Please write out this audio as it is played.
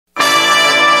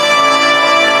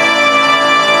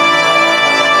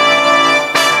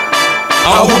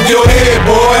I'll whoop your head,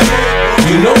 boy.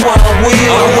 You know why I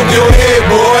will. I'll whoop your head,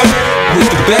 boy. With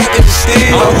the back of the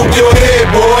steel. I'll whoop your head,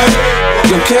 boy.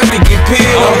 Your cap can get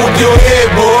peeled. I'll whoop your head,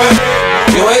 boy.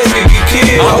 Your ass can get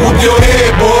killed. I'll whoop your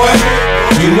head, boy.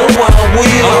 You know why I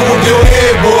will. I'll whoop your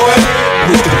head, boy.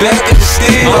 With the back of the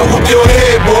steel. I'll whoop your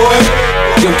head, boy.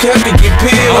 Your cap can get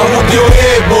peeled. I'll whoop your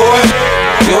head, boy.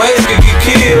 Your ass can get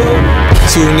killed.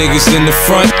 Two niggas in the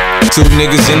front, two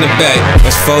niggas in the back.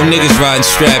 That's four niggas riding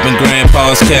strap in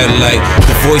grandpa's Cadillac.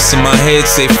 The voice in my head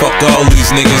say fuck all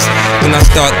these niggas. Then I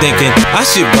start thinking I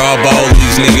should rob all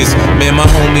these niggas. Man, my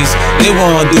homies, they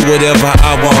wanna do whatever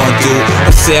I wanna do.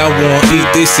 I say I wanna eat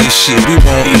this and shit, we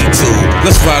won't eat too.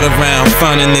 Let's ride around,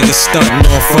 find a nigga stunting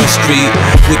on Front Street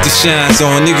with the shines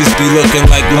on, niggas be looking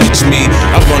like lunch meat.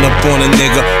 I run up on a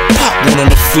nigga, pop one on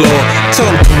the floor. Tell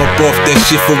him come up off that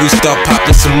shit before we start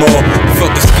popping some more.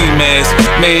 Fuck a ski mask,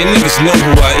 man, niggas know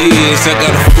who I is. I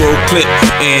got a full clip,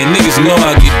 and niggas know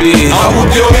I get big. I'll whoop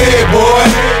your head, boy.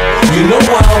 You know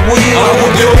why I will. I'll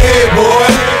whoop your head, boy.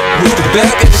 With the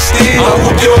back of the steel. I'll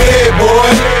whoop your head, boy.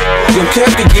 Your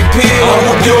cap can get peeled. I'll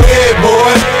whoop your head,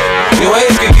 boy. Your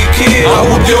ass can get killed. I'll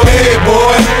whoop your head,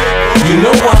 boy. You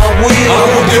know why I will. I'll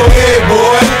whoop your head,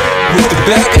 boy. With the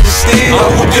back of the steel.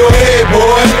 I'll whoop your head,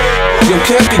 boy. Your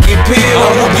cap can get peeled.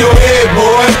 I'll whoop your head,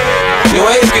 boy. Your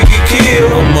ass can get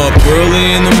killed. I'm up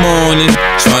early in the morning,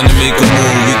 trying to make a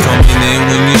move. We coming in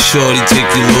when you're shorty, take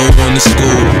your little one to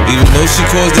school. Even though she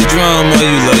caused the drama,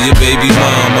 you love your baby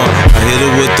mama. I hit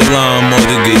her with the llama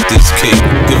to get this cake.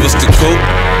 Give us the coke,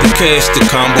 the cash, the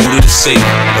combo to the safe.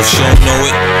 If she don't know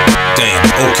it, damn,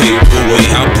 okay, we'll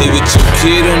wait. I'll play with your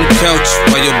kid on the couch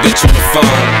while your bitch on the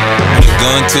phone. With a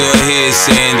gun to her head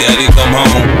saying, daddy come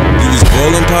home. You was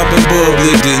ballin', poppin'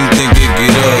 bubbly, didn't think it'd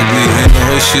get ugly. And the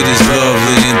whole shit is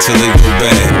lovely until it go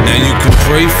bad. Now you can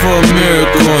pray for a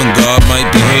miracle and God might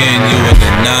be hearing you in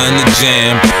the 9 to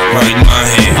jam right in my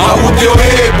hand. I'll whoop your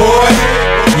head, boy.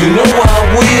 You know why I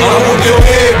will. I'll whoop your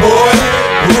head, boy.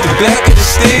 With the back of the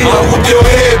steel. I'll whoop your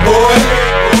head, boy.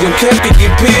 Your cap can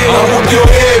get peeled. I'll whoop your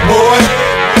head, boy.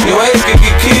 Your ass can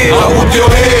get killed. I'll whoop your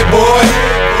head, boy.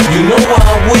 You know why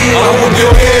I will. I'll whoop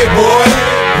your head, boy.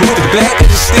 With the back of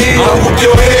the steel. I'll whoop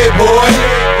your head, boy.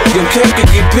 Your cap can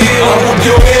get peeled. I'll whoop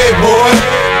your head, boy.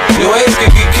 Your ass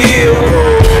can get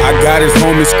killed. I got his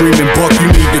homies screaming, Buck, you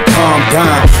need to calm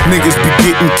down. Niggas be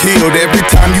getting killed every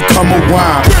time you come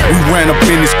around. We ran up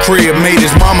in his crib, made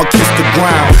his mama kiss the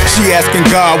ground. She asking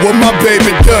God what my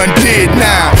baby done did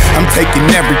now. I'm taking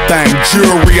everything,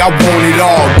 jewelry, I want it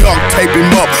all. Duct tape him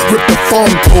up, rip the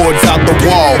phone cords out the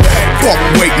wall. Fuck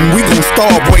waiting, we gon'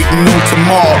 start waiting on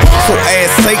tomorrow. So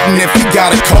ask Satan if he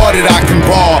got a car that I can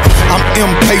borrow. I'm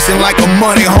impatient like a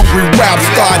money-hungry rap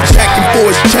star, jacking for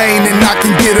his chain and I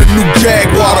can get a new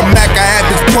Jaguar. The Mac, I have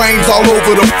his brains all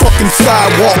over the fucking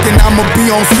sidewalk, and I'ma be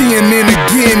on CNN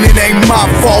again, it ain't my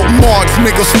fault. March,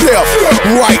 nigga, step,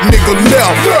 right, nigga,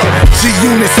 left.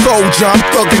 G-Unit soldier, I'm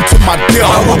thugging to my death.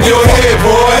 I'll whoop your head,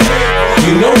 boy.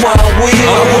 You know why I will.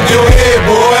 I'll whoop your head,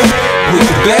 boy. With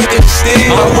the back of the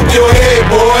steel. I'll whoop your head,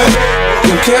 boy.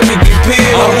 Your cap can get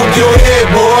peeled. I'll whoop your head,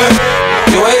 boy.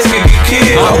 Your ass can get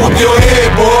killed. I'll whoop your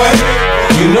head, boy.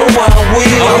 You know why I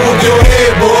will. I'll whoop your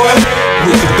head, boy.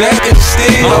 With the back of the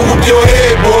steel. I'll whoop your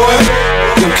head, boy.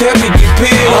 Your cap can get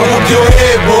peeled. I'll whoop your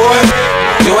head, boy.